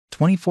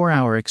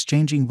24-hour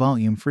exchanging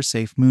volume for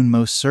Safemoon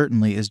most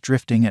certainly is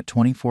drifting at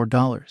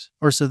 $24,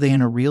 or so they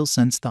in a real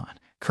sense thought.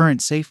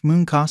 Current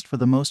Safemoon cost for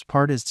the most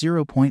part is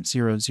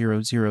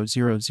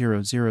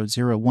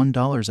 $0.00000001.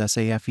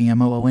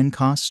 Safemoon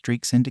cost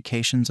streaks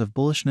indications of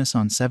bullishness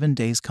on 7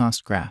 days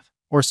cost graph,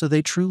 or so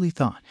they truly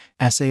thought.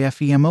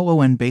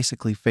 Safemoon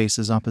basically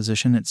faces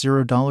opposition at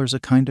 $0 a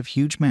kind of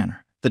huge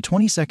manner. The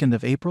 22nd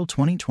of April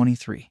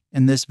 2023.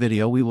 In this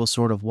video we will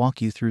sort of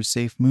walk you through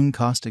Safemoon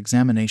cost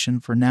examination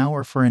for now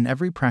or for in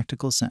every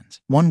practical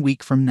sense. 1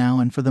 week from now,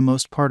 and for the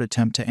most part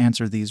attempt to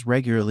answer these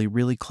regularly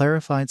really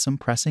clarified some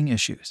pressing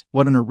issues.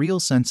 What in a real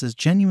sense is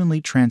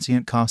genuinely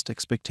transient cost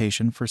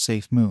expectation for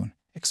Safemoon.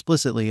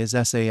 Explicitly is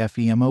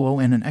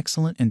Safemoon an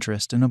excellent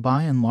interest in a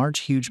by and large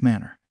huge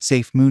manner.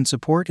 Safemoon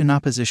support and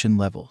opposition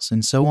levels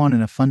and so on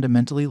in a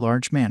fundamentally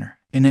large manner.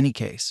 In any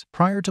case,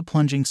 prior to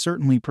plunging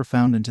certainly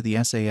profound into the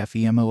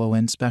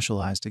Safemoon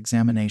specialized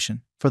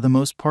examination, for the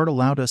most part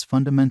allowed us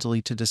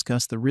fundamentally to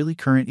discuss the really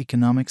current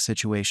economic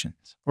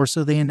situations, or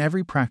so they in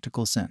every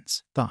practical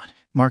sense thought.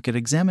 Market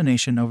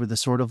examination over the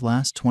sort of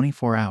last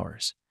 24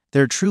 hours.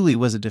 There truly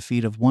was a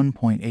defeat of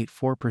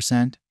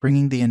 1.84%,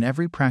 bringing the in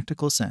every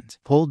practical sense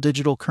whole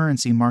digital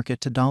currency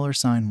market to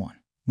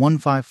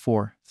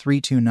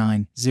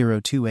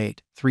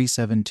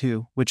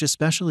 $1,154,329,028,372, which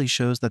especially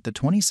shows that the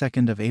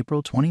 22nd of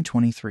April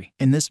 2023.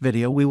 In this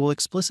video we will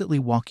explicitly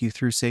walk you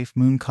through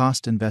Safemoon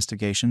cost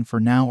investigation for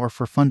now or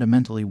for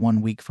fundamentally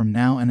 1 week from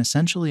now, and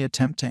essentially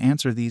attempt to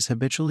answer these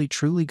habitually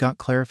truly got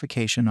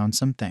clarification on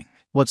something.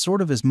 What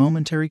sort of is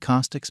momentary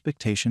cost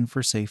expectation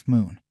for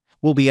Safemoon?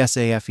 Will be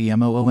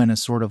Safemoon a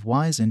sort of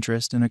wise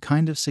interest in a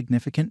kind of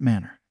significant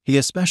manner. He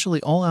especially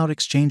all-out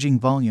exchanging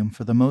volume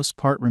for the most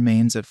part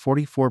remains at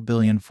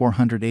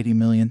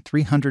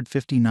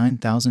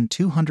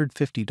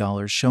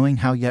 $44,480,359,250, showing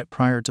how yet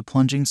prior to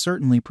plunging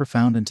certainly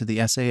profound into the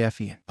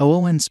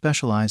Safemoon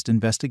specialized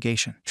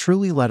investigation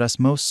truly let us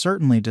most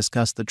certainly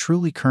discuss the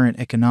truly current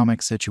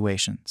economic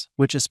situations,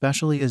 which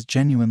especially is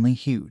genuinely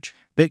huge.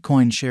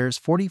 Bitcoin shares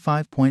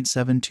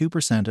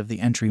 45.72% of the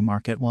entry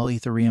market, while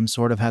Ethereum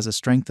sort of has a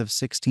strength of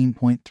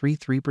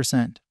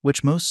 16.33%,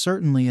 which most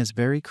certainly is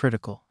very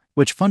critical,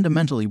 which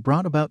fundamentally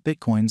brought about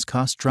Bitcoin's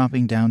cost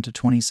dropping down to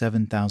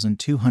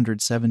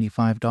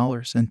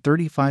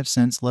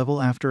 $27,275.35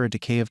 level after a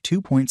decay of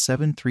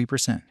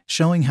 2.73%,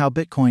 showing how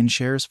Bitcoin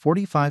shares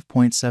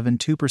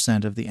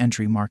 45.72% of the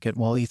entry market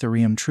while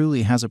Ethereum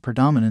truly has a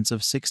predominance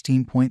of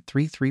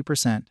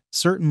 16.33%,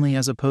 certainly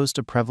as opposed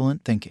to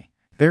prevalent thinking.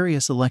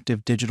 Various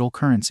elective digital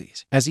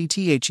currencies, as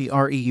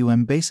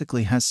Ethereum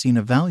basically has seen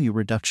a value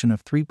reduction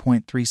of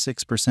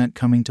 3.36%,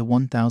 coming to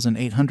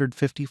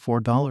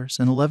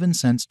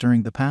 $1,854.11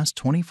 during the past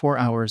 24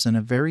 hours in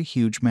a very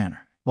huge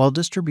manner. While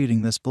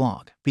distributing this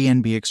blog,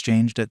 BNB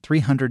exchanged at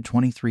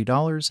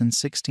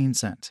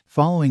 $323.16,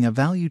 following a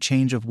value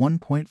change of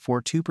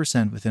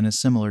 1.42% within a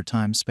similar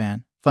time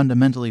span.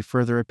 Fundamentally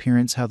further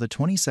appearance how the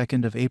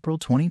 22nd of April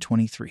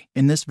 2023.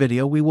 In this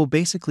video we will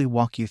basically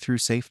walk you through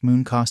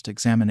Safemoon cost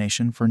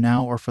examination for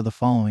now or for the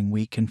following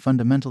week, and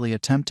fundamentally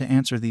attempt to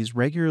answer these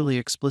regularly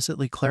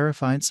explicitly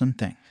clarified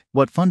something.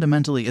 What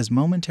fundamentally is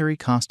momentary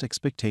cost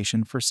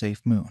expectation for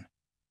Safemoon?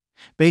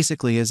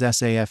 Basically is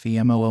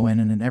Safemoon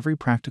in every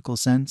practical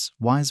sense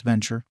wise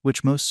venture,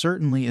 which most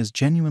certainly is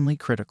genuinely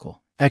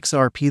critical.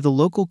 XRP, the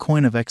local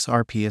coin of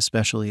XRP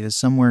especially, is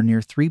somewhere near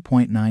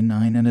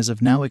 3.99 and as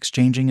of now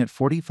exchanging at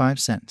 45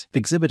 cents,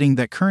 exhibiting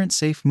that current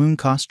Safemoon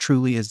cost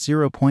truly is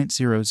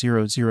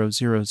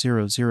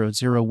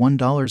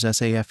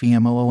 $0.00000001.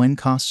 Safemoon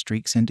cost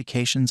streaks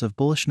indications of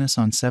bullishness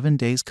on 7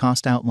 days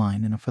cost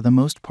outline in a for the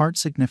most part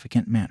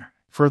significant manner.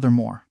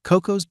 Furthermore,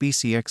 Coco's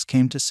BCX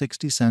came to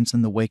 60 cents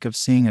in the wake of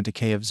seeing a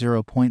decay of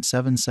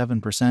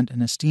 0.77%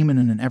 in esteem in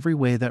an every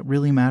way that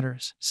really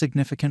matters,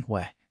 significant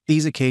way.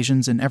 These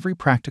occasions in every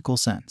practical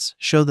sense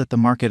show that the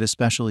market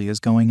especially is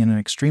going in an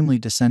extremely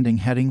descending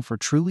heading for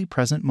truly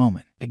present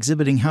moment,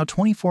 exhibiting how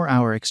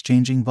 24-hour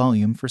exchanging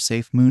volume for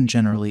Safemoon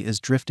generally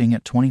is drifting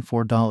at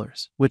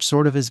 $24, which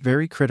sort of is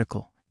very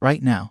critical.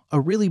 Right now,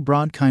 a really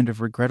broad kind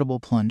of regrettable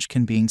plunge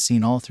can being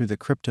seen all through the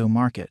crypto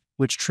market,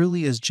 which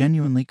truly is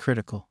genuinely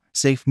critical.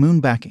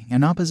 Safemoon backing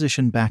and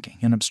opposition backing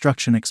and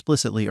obstruction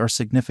explicitly are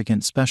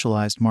significant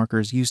specialized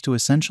markers used to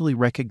essentially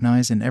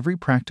recognize in every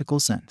practical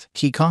sense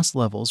key cost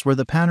levels where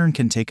the pattern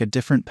can take a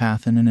different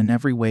path and in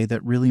every way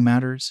that really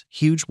matters,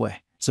 huge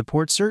way.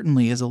 Support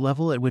certainly is a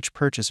level at which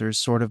purchasers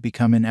sort of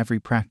become in every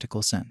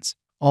practical sense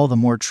all the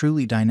more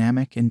truly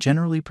dynamic and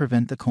generally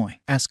prevent the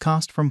coin's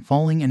cost from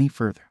falling any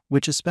further,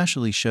 which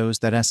especially shows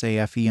that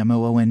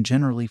Safemoon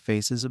generally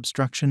faces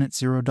obstruction at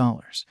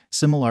 $0.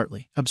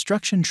 Similarly,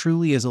 obstruction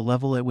truly is a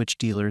level at which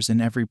dealers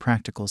in every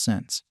practical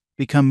sense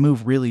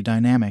move really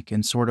dynamic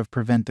and sort of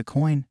prevent the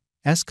coin's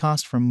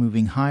cost from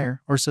moving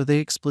higher, or so they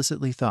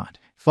explicitly thought.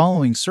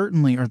 Following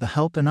certainly are the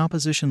help and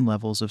opposition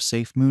levels of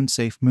Safemoon.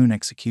 Safemoon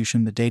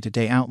execution. The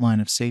day-to-day outline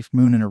of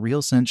Safemoon in a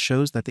real sense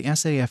shows that the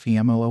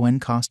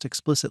Safemoon cost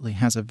explicitly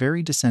has a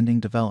very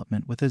descending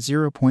development with a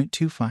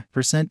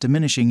 0.25%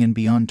 diminishing in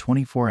beyond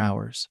 24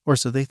 hours, or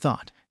so they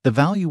thought. The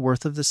value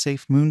worth of the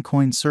Safemoon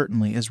coin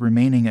certainly is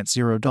remaining at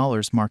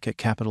 $0, market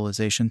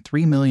capitalization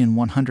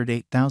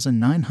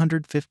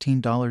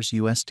 $3,108,915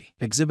 USD,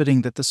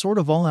 exhibiting that the sort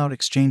of all-out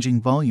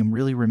exchanging volume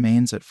really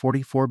remains at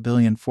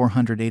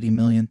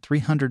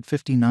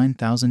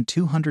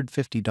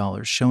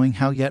 $44,480,359,250, showing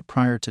how yet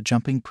prior to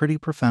jumping pretty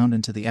profound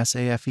into the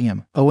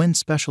Safemoon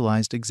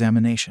specialized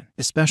examination,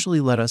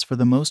 especially let us for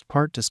the most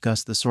part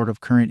discuss the sort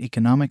of current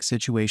economic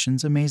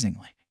situations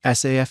amazingly.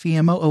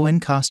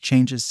 Safemoon cost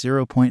changes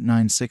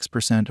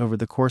 0.96% over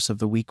the course of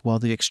the week, while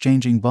the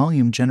exchanging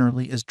volume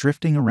generally is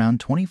drifting around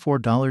 $24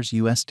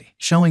 USD,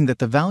 showing that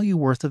the value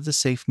worth of the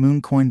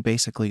Safemoon coin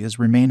basically is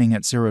remaining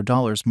at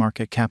 $0,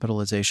 market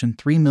capitalization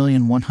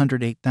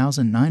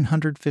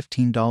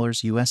 $3,108,915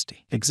 USD,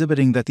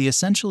 exhibiting that the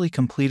essentially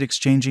complete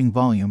exchanging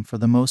volume for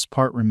the most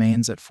part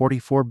remains at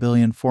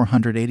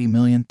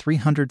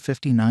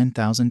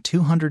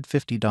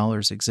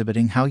 $44,480,359,250,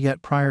 exhibiting how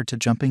yet prior to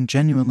jumping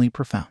genuinely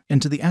profound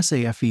into the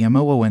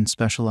Safemoon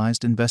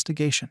specialized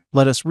investigation,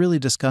 let us really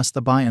discuss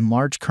the by and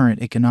large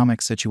current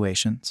economic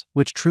situations,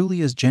 which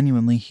truly is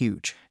genuinely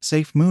huge.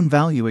 Safemoon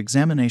value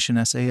examination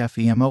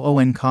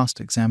Safemoon cost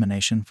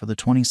examination for the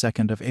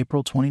 22nd of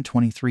April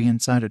 2023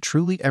 inside a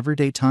truly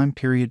everyday time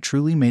period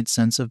truly made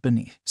sense of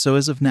beneath. So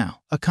as of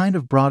now, a kind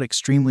of broad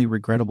extremely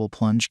regrettable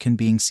plunge can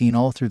being seen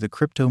all through the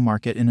crypto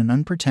market in an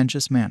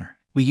unpretentious manner.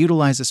 We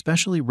utilize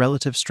especially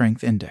relative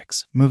strength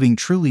index, moving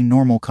truly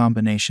normal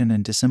combination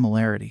and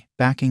dissimilarity,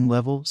 backing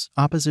levels,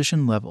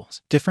 opposition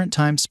levels, different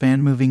time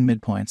span moving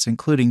midpoints,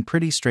 including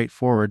pretty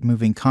straightforward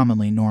moving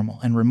commonly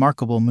normal and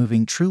remarkable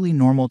moving truly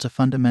normal, to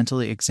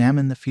fundamentally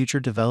examine the future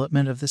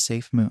development of the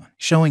Safemoon,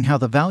 showing how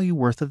the value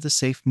worth of the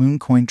Safemoon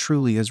coin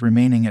truly is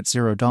remaining at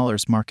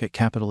 $0, market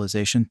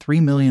capitalization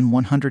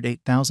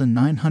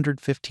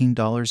 $3,108,915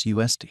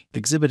 USD,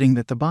 exhibiting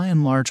that the by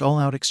and large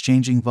all-out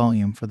exchanging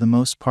volume for the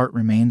most part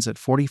remains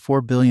at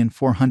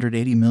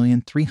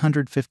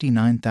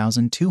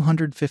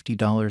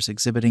 $44,480,359,250,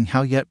 exhibiting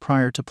how yet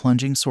prior to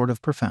plunging sort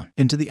of profound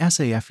into the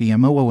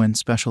Safemoon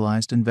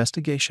specialized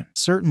investigation.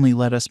 Certainly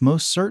let us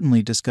most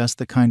certainly discuss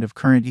the kind of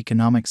current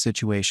economic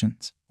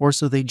situations, or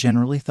so they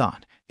generally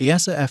thought. The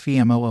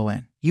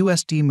Safemoon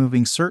USD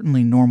moving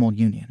certainly normal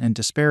union and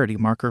disparity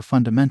marker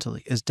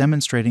fundamentally is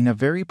demonstrating a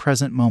very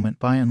present moment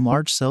by and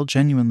large sell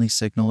genuinely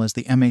signal, as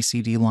the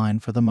MACD line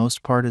for the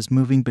most part is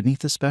moving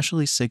beneath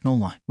especially signal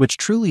line, which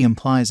truly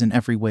implies in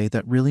every way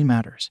that really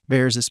matters.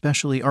 Bears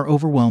especially are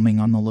overwhelming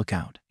on the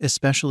lookout,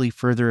 especially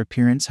further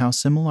appearance how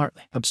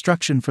similarly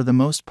obstruction for the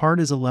most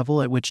part is a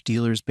level at which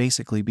dealers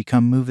basically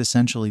become move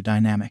essentially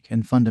dynamic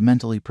and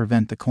fundamentally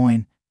prevent the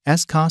coin's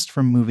cost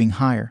from moving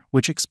higher,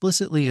 which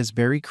explicitly is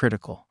very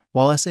critical.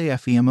 While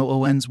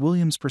Safemoon's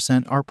Williams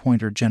 % R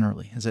pointer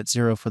generally is at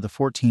 0 for the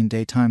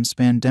 14-day time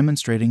span,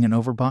 demonstrating an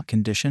overbought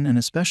condition and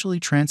especially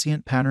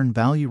transient pattern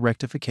value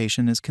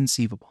rectification is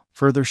conceivable,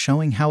 further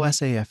showing how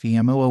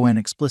Safemoon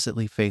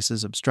explicitly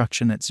faces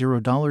obstruction at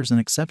 $0 in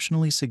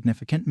exceptionally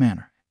significant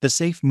manner. The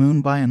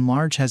Safemoon by and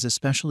large has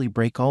especially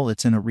break all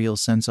its in a real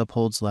sense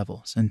upholds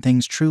levels, and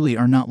things truly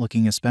are not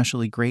looking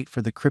especially great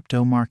for the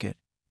crypto market.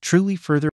 Truly further